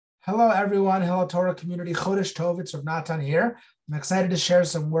Hello, everyone. Hello, Torah community. Chodesh Tov. It's Natan here. I'm excited to share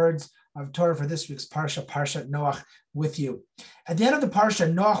some words of Torah for this week's Parshat, Parshat Noach, with you. At the end of the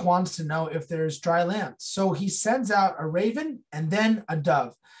Parsha, Noach wants to know if there's dry land. So he sends out a raven and then a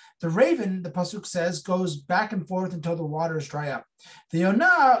dove. The raven, the pasuk says, goes back and forth until the waters dry up. The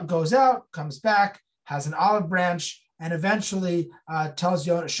Yonah goes out, comes back, has an olive branch, and eventually shows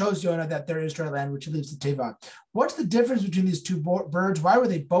Yonah that there is dry land, which leaves the teva. What's the difference between these two birds? Why were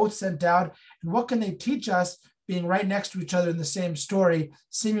they both sent out? And what can they teach us being right next to each other in the same story,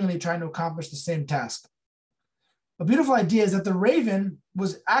 seemingly trying to accomplish the same task? A beautiful idea is that the raven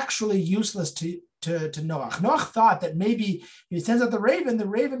was actually useless to Noach. Noach thought that maybe if he sends out the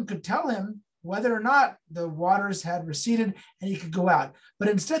raven could tell him whether or not the waters had receded and he could go out. But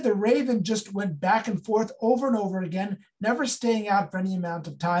instead, the raven just went back and forth over and over again, never staying out for any amount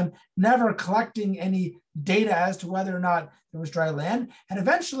of time, never collecting any data as to whether or not there was dry land. And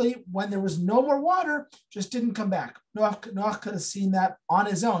eventually, when there was no more water, just didn't come back. Noach could have seen that on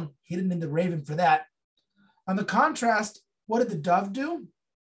his own. He didn't need the raven for that. On the contrast, what did the dove do?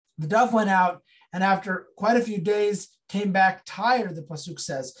 The dove went out, and after quite a few days, came back tired, the pasuk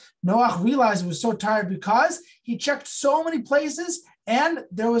says. Noach realized he was so tired because he checked so many places and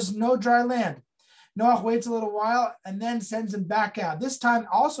there was no dry land. Noach waits a little while and then sends him back out. This time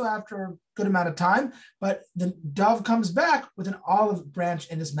also after a good amount of time, but the dove comes back with an olive branch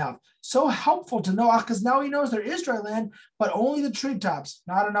in his mouth. So helpful to Noach because now he knows there is dry land, but only the treetops,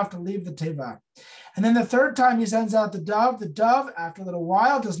 not enough to leave the teva. And then the third time he sends out the dove, after a little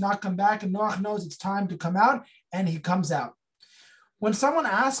while, does not come back, and Noach knows it's time to come out, and he comes out. When someone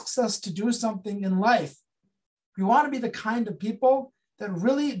asks us to do something in life, we want to be the kind of people that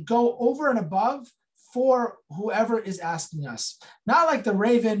really go over and above for whoever is asking us. Not like the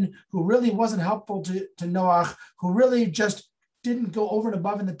raven who really wasn't helpful to Noach, who really just didn't go over and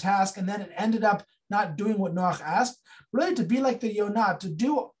above in the task, and then it ended up not doing what Noach asked. Really to be like the Yonah, to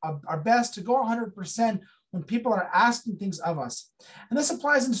do our best, to go 100% when people are asking things of us. And this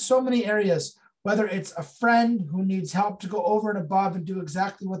applies in so many areas, whether it's a friend who needs help to go over and above and do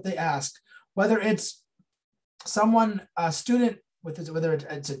exactly what they ask, whether it's someone, a student, whether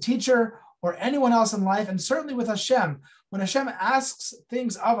it's a teacher or anyone else in life, and certainly with Hashem. When Hashem asks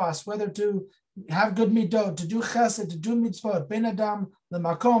things of us, whether to have good midot, to do chesed, to do mitzvot, ben adam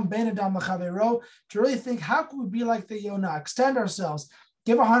lemakom, ben adam lechavero, to really think, how can we be like the Yonah, extend ourselves,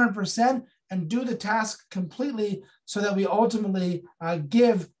 give 100%, and do the task completely so that we ultimately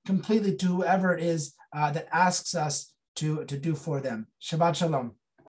give completely to whoever it is that asks us to do for them. Shabbat shalom.